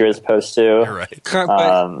doing what she was supposed to. You're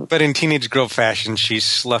right. But in teenage girl fashion, she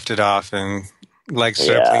sloughed it off and like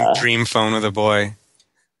sort of playing dream phone with a boy.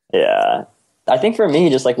 Yeah. I think for me,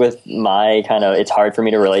 just like with my kind of, it's hard for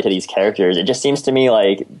me to relate to these characters. It just seems to me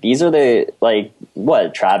like these are the, like,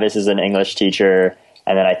 what? Travis is an English teacher.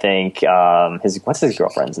 And then I think what's his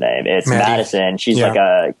girlfriend's name? It's Madison. She's like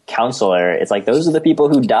a counselor. It's like those are the people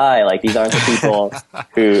who die. Like these aren't the people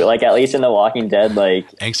who, like, at least in The Walking Dead, like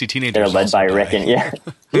angsty teenagers. They're led by Rick and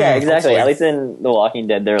yeah, exactly. At least in The Walking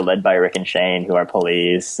Dead, they're led by Rick and Shane, who are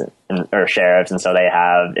police or sheriffs, and so they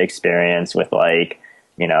have experience with like,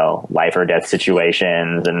 you know, life or death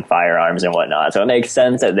situations and firearms and whatnot. So it makes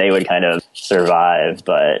sense that they would kind of survive,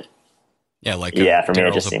 but. Yeah, like for me,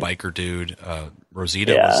 it just a biker dude.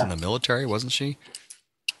 Rosita was in the military, wasn't she?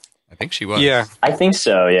 I think she was. Yeah, I think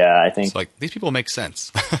so. Yeah, I think it's like these people make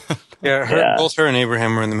sense. Both her and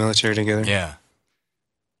Abraham were in the military together. Yeah,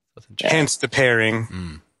 hence the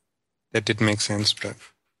pairing. That didn't make sense, but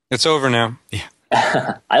it's over now. Yeah.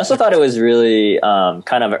 I also thought it was really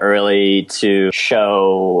kind of early to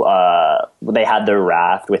show they had the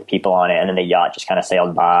raft with people on it, and then the yacht just kind of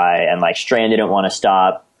sailed by, and like Strand didn't want to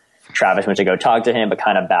stop. Travis went to go talk to him, but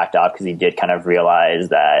kind of backed off because he did kind of realize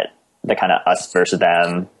that the kind of us versus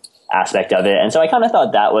them aspect of it. And so I kind of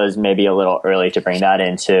thought that was maybe a little early to bring that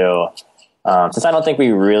into, since I don't think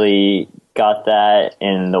we really got that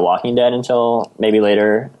in The Walking Dead until maybe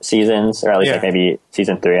later seasons, or at least like maybe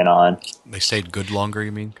season 3 and on. They stayed good longer,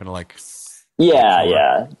 you mean? Kind of like...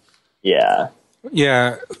 Yeah. And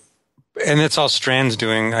that's all Strand's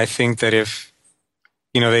doing. I think that if,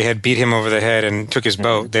 you know, they had beat him over the head and took his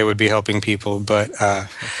boat, they would be helping people. But so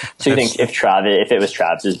you think if it was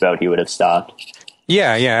Travis's boat, he would have stopped?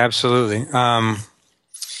 Yeah, absolutely.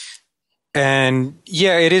 And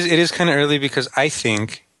yeah, it is kind of early because I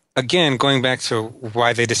think, again, going back to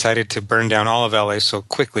why they decided to burn down all of LA so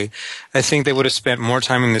quickly, I think they would have spent more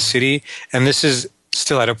time in the city. And this is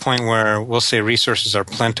still at a point where we'll say resources are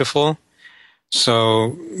plentiful.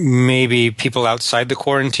 So maybe people outside the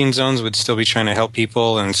quarantine zones would still be trying to help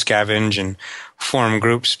people and scavenge and form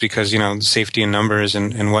groups because, you know, safety in numbers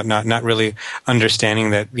and whatnot, not really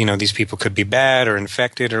understanding that, you know, these people could be bad or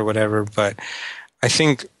infected or whatever. But I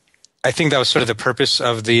think that was sort of the purpose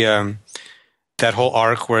of the that whole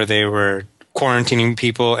arc where they were quarantining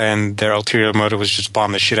people and their ulterior motive was just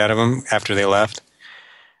bomb the shit out of them after they left.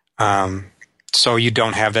 So you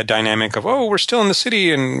don't have that dynamic of, oh, we're still in the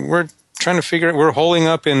city and we're trying to figure it. We're holding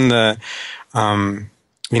up in the,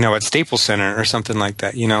 you know, at Staples Center or something like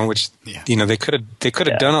that. You know, which you know they could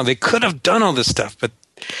have done all this stuff, but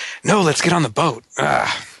no, let's get on the boat.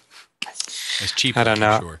 It's cheap. I don't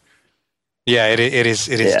know. Sure. Yeah, it is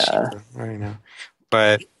cheaper right now.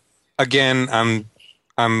 But again, I'm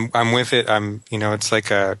with it. You know, it's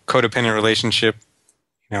like a codependent relationship.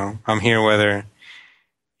 You know, I'm here whether,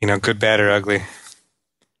 you know, good, bad, or ugly.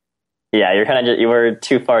 Yeah, you're kind of you were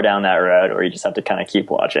too far down that road, or you just have to kind of keep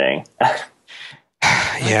watching.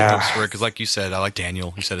 Yeah, because like you said, I like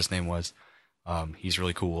Daniel. You said his name was. He's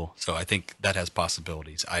really cool, so I think that has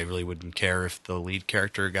possibilities. I really wouldn't care if the lead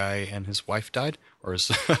character guy and his wife died, or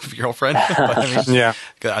his girlfriend. But, I mean,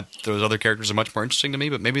 those other characters are much more interesting to me.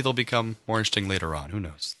 But maybe they'll become more interesting later on. Who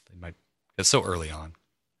knows? They might. It's so early on.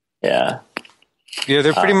 Yeah. Yeah,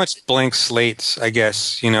 they're pretty much blank slates, I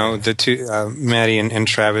guess. You know, the two, Maddie and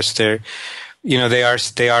Travis, they're, you know,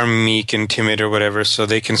 they are meek and timid or whatever, so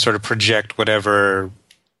they can sort of project whatever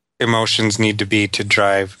emotions need to be to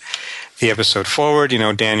drive the episode forward. You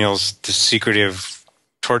know, Daniel's the secretive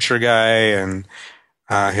torture guy, and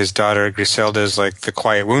his daughter Griselda's like the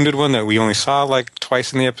quiet wounded one that we only saw like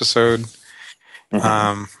twice in the episode.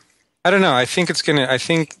 Mm-hmm. I don't know. I think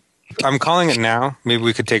I'm calling it now. Maybe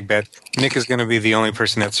we could take bet. Nick is going to be the only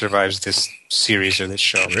person that survives this series or this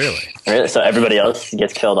show. Really? So everybody else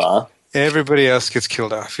gets killed off? Everybody else gets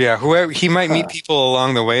killed off. Yeah. Whoever he might meet people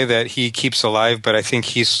along the way that he keeps alive, but I think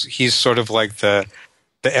he's sort of like the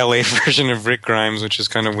LA version of Rick Grimes, which is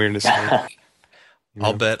kind of weird to say.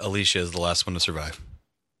 I'll bet Alicia is the last one to survive.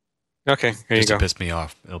 Okay, there you go. Just to piss me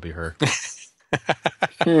off, it'll be her.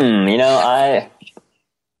 You know,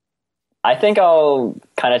 I think I'll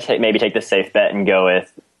kind of take the safe bet and go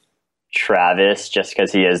with Travis, just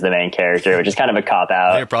because he is the main character, which is kind of a cop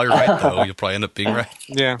out. You're probably right, though. You'll probably end up being right.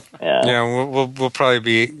 Yeah. We'll probably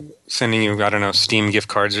be sending you, I don't know, Steam gift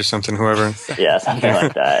cards or something. Whoever. Yeah, something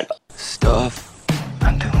like that.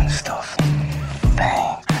 I'm doing stuff.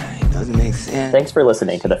 Bang. It doesn't make sense. Thanks for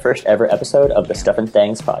listening to the first ever episode of the Stuff and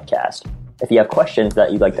Thangs podcast. If you have questions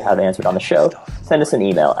that you'd like to have answered on the show, send us an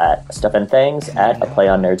email at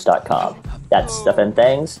stuffandthangs@aplayonnerds.com. That's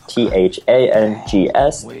stuffandthangs,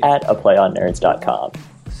 THANGS, @aplayonnerds.com.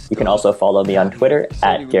 You can also follow me on Twitter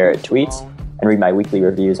 @GarrettTweets, and read my weekly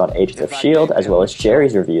reviews on Agents of S.H.I.E.L.D., as well as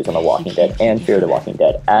Jerry's reviews on The Walking Dead and Fear the Walking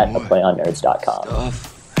Dead at aplayonnerds.com.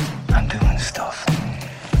 I'm doing stuff.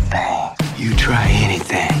 Bang. You try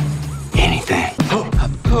anything. Anything.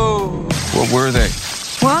 Oh. What were they?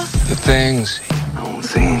 What? The things. I won't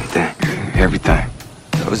say anything. Everything.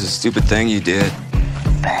 That was a stupid thing you did.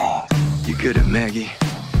 Bang. You good at Maggie?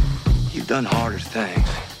 You've done harder things.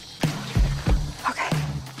 Okay.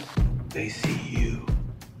 They see you.